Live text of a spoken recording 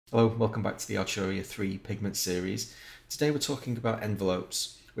Hello, welcome back to the Arturia 3 Pigment series. Today we're talking about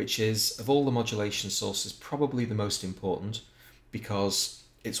envelopes, which is, of all the modulation sources, probably the most important because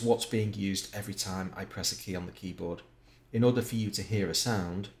it's what's being used every time I press a key on the keyboard. In order for you to hear a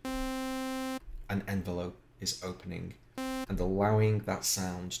sound, an envelope is opening and allowing that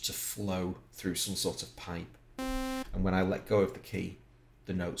sound to flow through some sort of pipe. And when I let go of the key,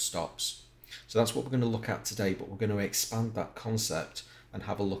 the note stops. So that's what we're going to look at today, but we're going to expand that concept and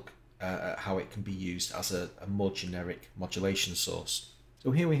have a look at how it can be used as a more generic modulation source.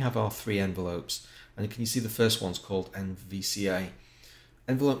 So here we have our three envelopes, and can you see the first one's called NVCA.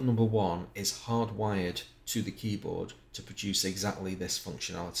 Envelope number 1 is hardwired to the keyboard to produce exactly this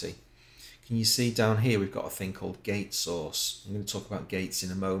functionality. Can you see down here we've got a thing called gate source. I'm going to talk about gates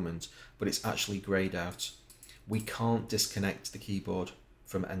in a moment, but it's actually greyed out. We can't disconnect the keyboard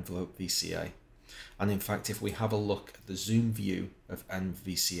from envelope VCA. And in fact, if we have a look at the zoom view of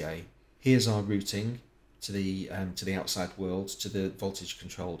NVCA, here's our routing to the outside world, to the voltage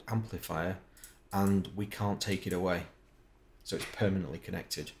controlled amplifier, and we can't take it away. So it's permanently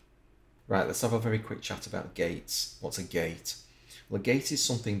connected. Right, let's have a very quick chat about gates. What's a gate? Well, a gate is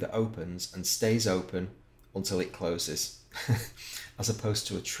something that opens and stays open until it closes, as opposed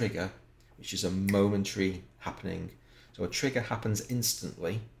to a trigger, which is a momentary happening. So a trigger happens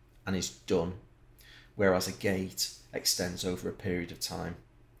instantly and is done, whereas a gate extends over a period of time.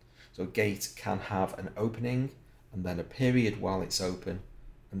 So a gate can have an opening and then a period while it's open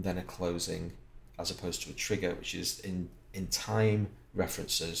and then a closing, as opposed to a trigger, which is in time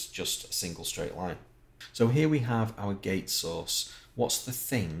references just a single straight line. So here we have our gate source. What's the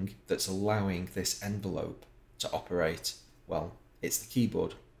thing that's allowing this envelope to operate? Well, it's the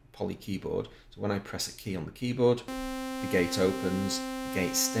keyboard, poly keyboard. So when I press a key on the keyboard, the gate opens, the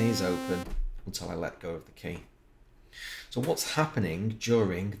gate stays open until I let go of the key. So what's happening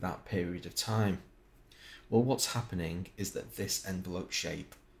during that period of time? Well, what's happening is that this envelope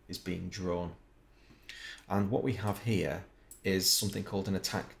shape is being drawn. And what we have here is something called an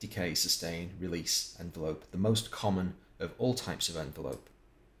attack, decay, sustain, release envelope, the most common of all types of envelope.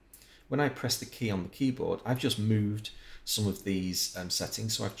 When I press the key on the keyboard, I've just moved some of these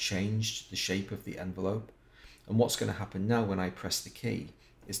settings, so I've changed the shape of the envelope. And what's going to happen now when I press the key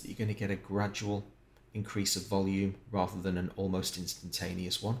is that you're going to get a gradual increase of volume rather than an almost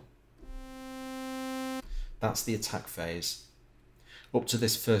instantaneous one. That's the attack phase. Up to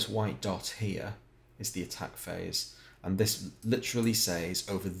this first white dot here is the attack phase. And this literally says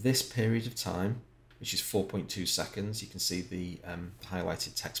over this period of time, which is 4.2 seconds, you can see the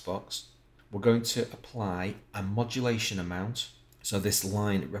highlighted text box, we're going to apply a modulation amount. So this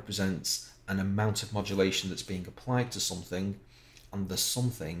line represents an amount of modulation that's being applied to something, and the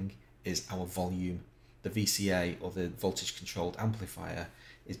something is our volume. The VCA, or the voltage controlled amplifier,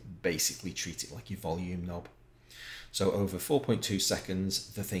 is basically treated like your volume knob. So over 4.2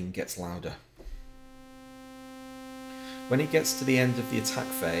 seconds, the thing gets louder. When it gets to the end of the attack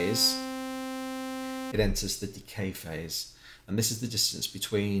phase, it enters the decay phase. And this is the distance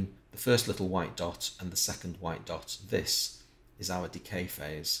between the first little white dot and the second white dot. This is our decay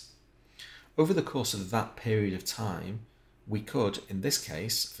phase. Over the course of that period of time, we could, in this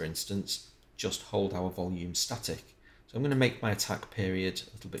case, for instance, just hold our volume static. So I'm going to make my attack period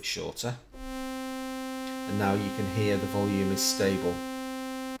a little bit shorter. And now you can hear the volume is stable.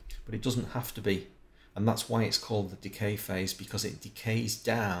 But it doesn't have to be. And that's why it's called the decay phase, because it decays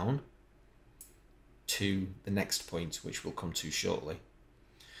down to the next point, which we'll come to shortly.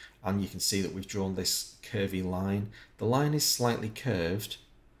 And you can see that we've drawn this curvy line. The line is slightly curved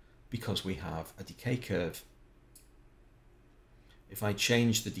because we have a decay curve. If I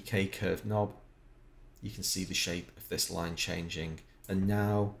change the decay curve knob, you can see the shape of this line changing. And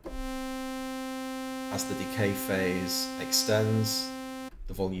now, as the decay phase extends,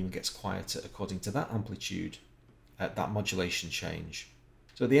 the volume gets quieter according to that amplitude, that modulation change.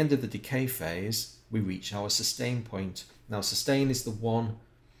 So at the end of the decay phase, we reach our sustain point. Now, sustain is the one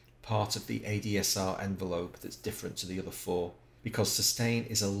part of the ADSR envelope that's different to the other four, because sustain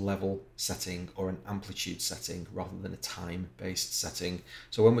is a level setting or an amplitude setting rather than a time-based setting.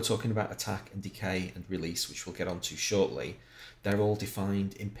 So when we're talking about attack and decay and release, which we'll get onto shortly, they're all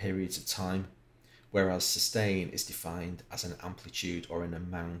defined in periods of time, whereas sustain is defined as an amplitude or an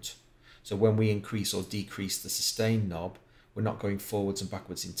amount. So when we increase or decrease the sustain knob, we're not going forwards and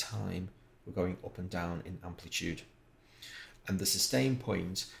backwards in time, we're going up and down in amplitude. And the sustain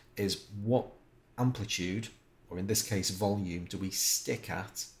point is what amplitude, or in this case volume, do we stick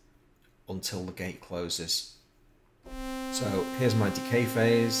at until the gate closes. So here's my decay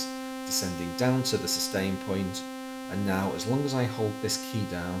phase, descending down to the sustain point, And now, as long as I hold this key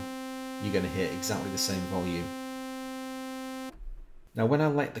down, you're going to hear exactly the same volume. Now when I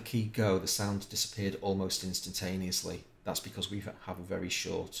let the key go, the sound disappeared almost instantaneously. That's because we have a very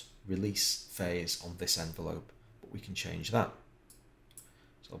short release phase on this envelope, but we can change that.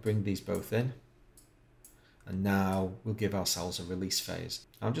 So I'll bring these both in, and now we'll give ourselves a release phase.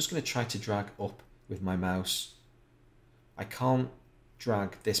 Now I'm just going to try to drag up with my mouse. I can't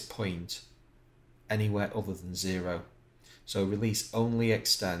drag this point anywhere other than 0. So release only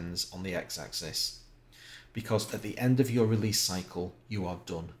extends on the x-axis, because at the end of your release cycle, you are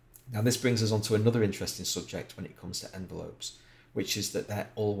done. Now this brings us on to another interesting subject when it comes to envelopes, which is that they're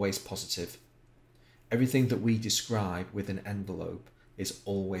always positive. Everything that we describe with an envelope is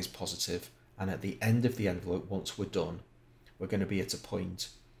always positive, and at the end of the envelope, once we're done, we're going to be at a point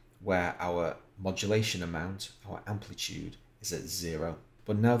where our modulation amount, our amplitude, is at 0.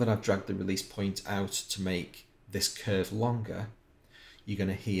 But now that I've dragged the release point out to make this curve longer, you're going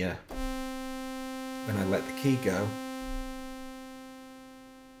to hear, when I let the key go,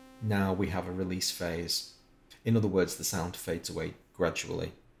 now we have a release phase. In other words, the sound fades away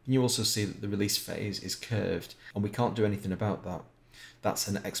gradually. And you also see that the release phase is curved, and we can't do anything about that. That's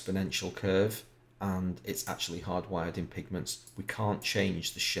an exponential curve, and it's actually hardwired in Pigments. We can't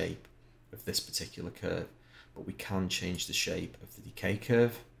change the shape of this particular curve, but we can change the shape of the decay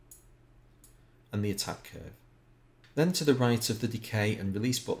curve and the attack curve. Then to the right of the decay and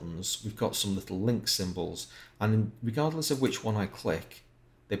release buttons, we've got some little link symbols, and regardless of which one I click,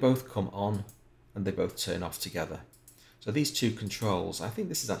 they both come on and they both turn off together. So these two controls, I think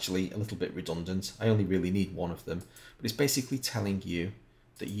this is actually a little bit redundant. I only really need one of them, but it's basically telling you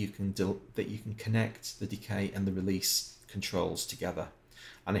that you can connect the decay and the release controls together.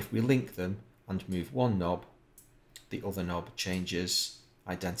 And if we link them and move one knob, the other knob changes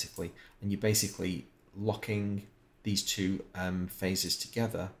identically, and you're basically locking these two phases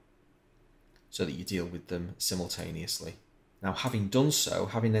together so that you deal with them simultaneously. Now, having done so,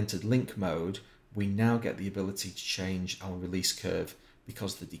 having entered link mode, we now get the ability to change our release curve,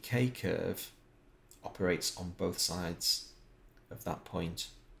 because the decay curve operates on both sides of that point.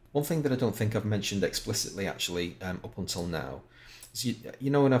 One thing that I don't think I've mentioned explicitly actually up until now is, you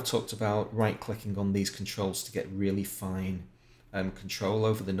know, when I've talked about right-clicking on these controls to get really fine control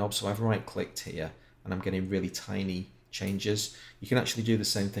over the knob. So I've right-clicked here and I'm getting really tiny changes. You can actually do the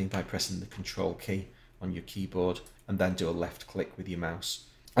same thing by pressing the control key on your keyboard and then do a left click with your mouse.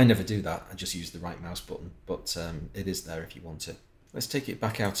 I never do that, I just use the right mouse button, but it is there if you want it. Let's take it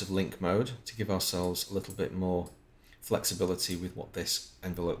back out of link mode to give ourselves a little bit more flexibility with what this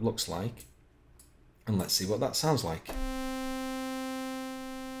envelope looks like, and let's see what that sounds like.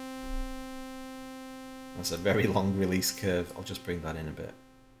 That's a very long release curve. I'll just bring that in a bit.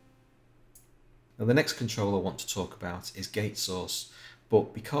 Now the next control I want to talk about is gate source,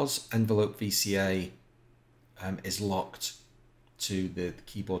 but because envelope VCA is locked to the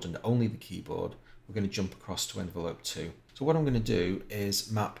keyboard and only the keyboard, we're going to jump across to envelope 2. So what I'm going to do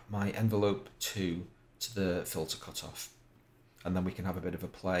is map my envelope 2 to the filter cutoff, and then we can have a bit of a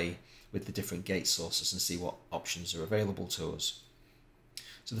play with the different gate sources and see what options are available to us.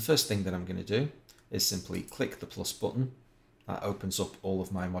 So the first thing that I'm going to do is simply click the plus button. That opens up all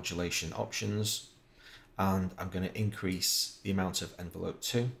of my modulation options, and I'm going to increase the amount of envelope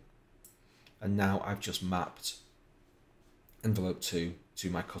 2, and now I've just mapped envelope 2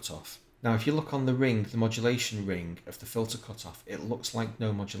 to my cutoff. Now if you look on the ring, the modulation ring of the filter cutoff, it looks like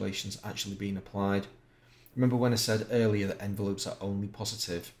no modulation's actually been applied. Remember when I said earlier that envelopes are only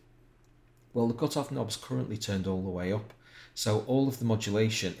positive? Well, the cutoff knob's currently turned all the way up, so all of the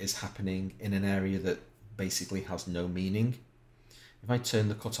modulation is happening in an area that basically has no meaning. If I turn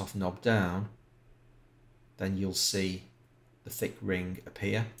the cutoff knob down, then you'll see the thick ring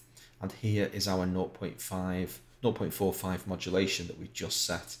appear, and here is our 0.45 modulation that we've just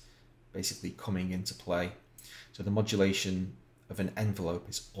set, basically coming into play. So the modulation of an envelope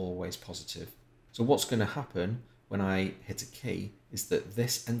is always positive. So what's going to happen when I hit a key is that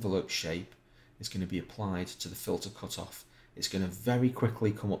this envelope shape is going to be applied to the filter cutoff. It's going to very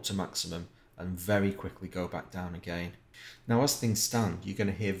quickly come up to maximum and very quickly go back down again. Now as things stand, you're going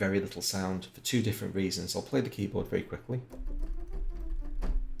to hear very little sound for two different reasons. I'll play the keyboard very quickly.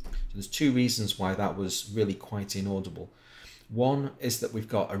 So there's two reasons why that was really quite inaudible. One is that we've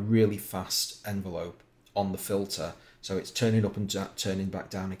got a really fast envelope on the filter, so it's turning up and turning back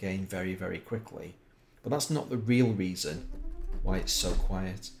down again very, very quickly. But that's not the real reason why it's so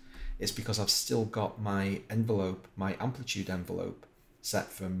quiet. It's because I've still got my envelope, my amplitude envelope,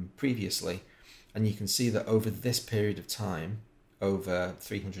 set from previously, and you can see that over this period of time, over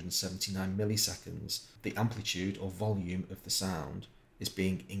 379 milliseconds, the amplitude or volume of the sound is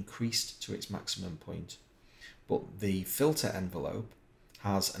being increased to its maximum point. But the filter envelope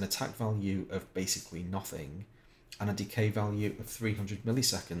has an attack value of basically nothing and a decay value of 300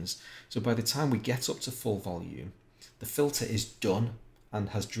 milliseconds. So by the time we get up to full volume, the filter is done and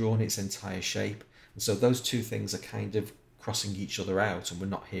has drawn its entire shape. And so those two things are kind of crossing each other out and we're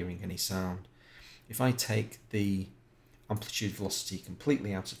not hearing any sound. If I take the amplitude velocity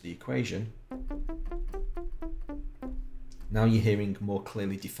completely out of the equation, now you're hearing more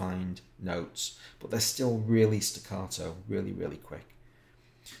clearly defined notes, but they're still really staccato, really, really quick.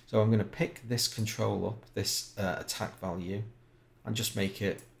 So I'm going to pick this control up, this attack value, and just make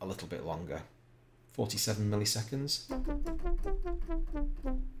it a little bit longer. 47 milliseconds.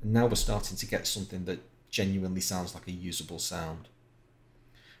 And now we're starting to get something that genuinely sounds like a usable sound.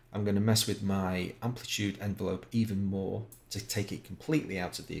 I'm going to mess with my amplitude envelope even more to take it completely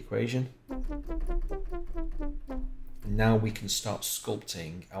out of the equation. And now we can start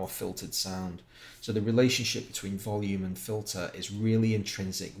sculpting our filtered sound. So the relationship between volume and filter is really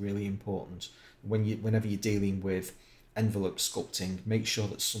intrinsic, really important. Whenever you're dealing with envelope sculpting, make sure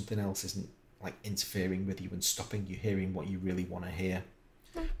that something else isn't like interfering with you and stopping you hearing what you really want to hear.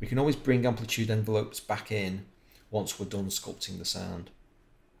 We can always bring amplitude envelopes back in once we're done sculpting the sound.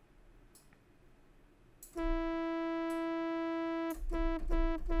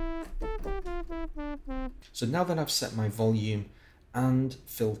 So now that I've set my volume and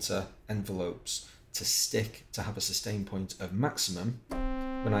filter envelopes to stick to have a sustain point of maximum,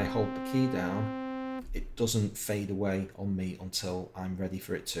 when I hold the key down, it doesn't fade away on me until I'm ready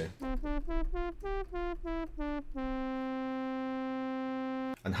for it to.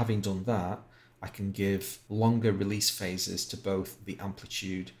 And having done that, I can give longer release phases to both the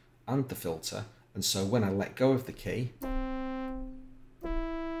amplitude and the filter. And so when I let go of the key,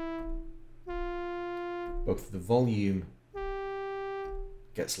 both the volume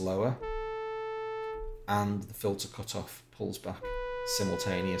gets lower and the filter cutoff pulls back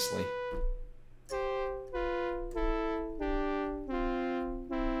simultaneously.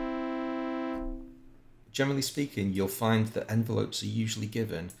 Generally speaking, you'll find that envelopes are usually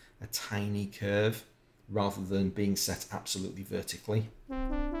given a tiny curve rather than being set absolutely vertically.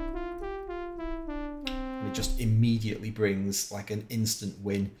 And it just immediately brings like an instant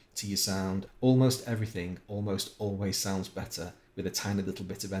win to your sound. Almost everything almost always sounds better with a tiny little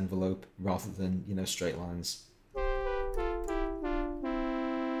bit of envelope rather than, you know, straight lines.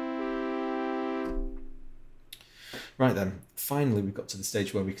 Right then, finally we've got to the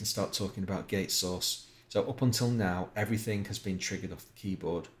stage where we can start talking about gate source. So up until now, everything has been triggered off the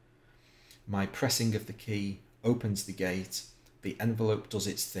keyboard. My pressing of the key opens the gate, the envelope does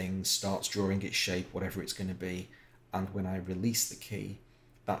its thing, starts drawing its shape, whatever it's going to be, and when I release the key,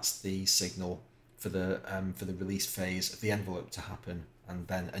 that's the signal for the release phase of the envelope to happen, and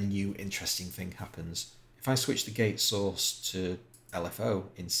then a new interesting thing happens. If I switch the gate source to LFO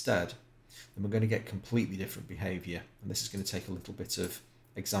instead, then we're going to get completely different behavior, and this is going to take a little bit of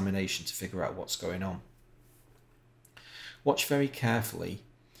examination to figure out what's going on. Watch very carefully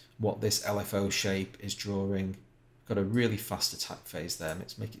what this LFO shape is drawing. Got a really fast attack phase there.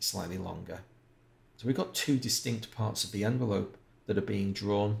 Let's make it slightly longer. So we've got two distinct parts of the envelope that are being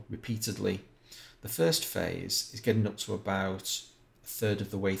drawn repeatedly. The first phase is getting up to about a third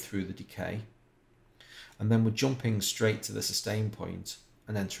of the way through the decay. And then we're jumping straight to the sustain point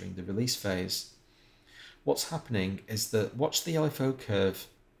and entering the release phase. What's happening is that, watch the LFO curve.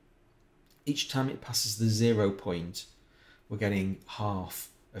 Each time it passes the 0 point, we're getting half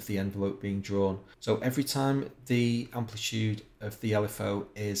of the envelope being drawn. So every time the amplitude of the LFO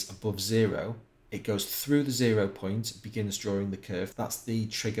is above 0, it goes through the 0 point, begins drawing the curve. That's the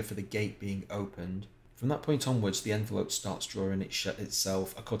trigger for the gate being opened. From that point onwards, the envelope starts drawing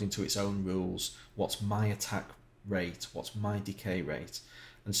itself according to its own rules. What's my attack rate? What's my decay rate?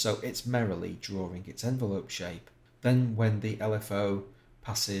 And so it's merrily drawing its envelope shape. Then when the LFO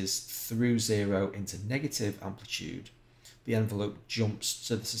passes through 0 into negative amplitude, the envelope jumps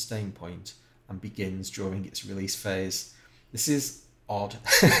to the sustain point and begins drawing its release phase. This is odd,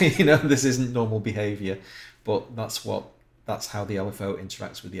 you know, this isn't normal behavior, but that's how the LFO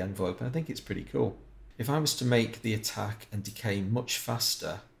interacts with the envelope, and I think it's pretty cool. If I was to make the attack and decay much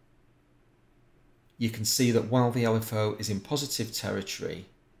faster, you can see that while the LFO is in positive territory,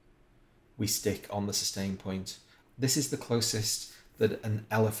 we stick on the sustain point. This is the closest that an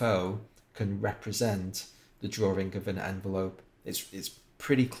LFO can represent the drawing of an envelope. It's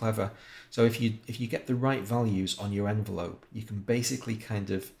pretty clever. So if you get the right values on your envelope, you can basically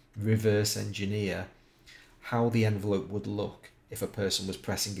kind of reverse engineer how the envelope would look if a person was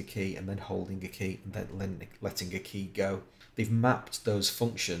pressing a key and then holding a key and then letting a key go. They've mapped those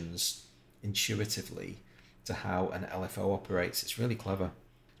functions intuitively to how an LFO operates. It's really clever.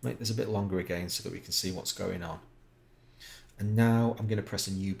 Make this a bit longer again so that we can see what's going on. And now I'm going to press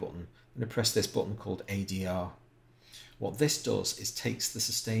a new button. I'm going to press this button called ADR. What this does is takes the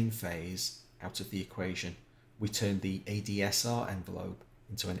sustain phase out of the equation. We turn the ADSR envelope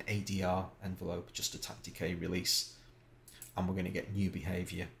into an ADR envelope, just a takt decay release, and we're going to get new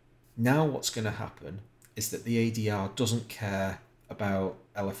behavior. Now what's going to happen is that the ADR doesn't care about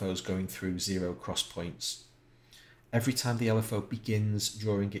LFOs going through zero cross points. Every time the LFO begins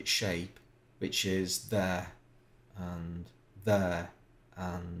drawing its shape, which is there and there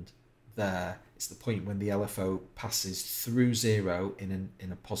and there, it's the point when the LFO passes through zero in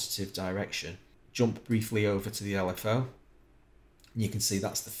a positive direction. Jump briefly over to the LFO, and you can see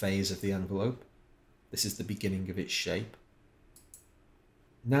that's the phase of the envelope. This is the beginning of its shape.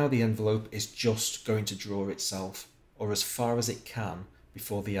 Now the envelope is just going to draw itself, or as far as it can,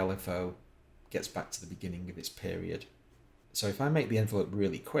 before the LFO gets back to the beginning of its period. So if I make the envelope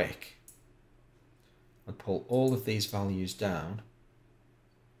really quick and pull all of these values down,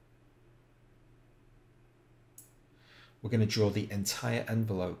 we're going to draw the entire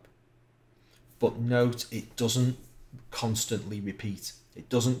envelope. But note, it doesn't constantly repeat. It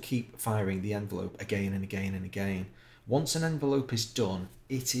doesn't keep firing the envelope again and again and again. Once an envelope is done,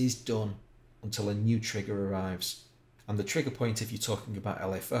 it is done until a new trigger arrives. And the trigger point, if you're talking about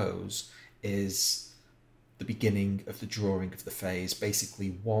LFOs, is the beginning of the drawing of the phase. Basically,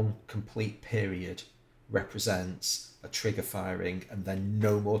 one complete period represents a trigger firing, and then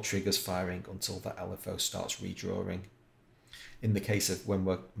no more triggers firing until the LFO starts redrawing. In the case of when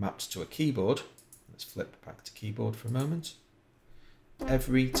we're mapped to a keyboard, let's flip back to keyboard for a moment.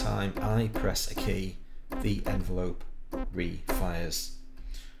 Every time I press a key, the envelope re-fires,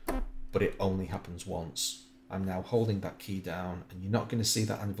 but it only happens once. I'm now holding that key down, and you're not going to see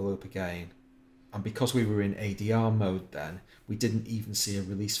that envelope again. And because we were in ADR mode then, we didn't even see a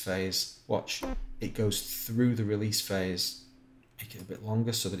release phase. Watch, it goes through the release phase. Make it a bit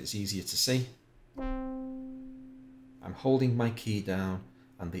longer so that it's easier to see. I'm holding my key down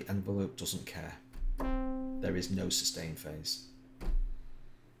and the envelope doesn't care. There is no sustain phase.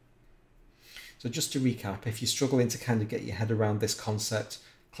 So just to recap, if you're struggling to kind of get your head around this concept,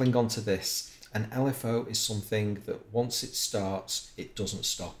 cling on to this. An LFO is something that once it starts, it doesn't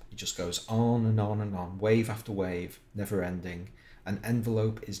stop. It just goes on and on and on, wave after wave, never ending. An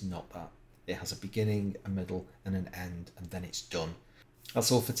envelope is not that. It has a beginning, a middle, and an end, and then it's done.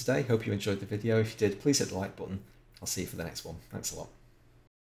 That's all for today. Hope you enjoyed the video. If you did, please hit the like button. I'll see you for the next one. Thanks a lot.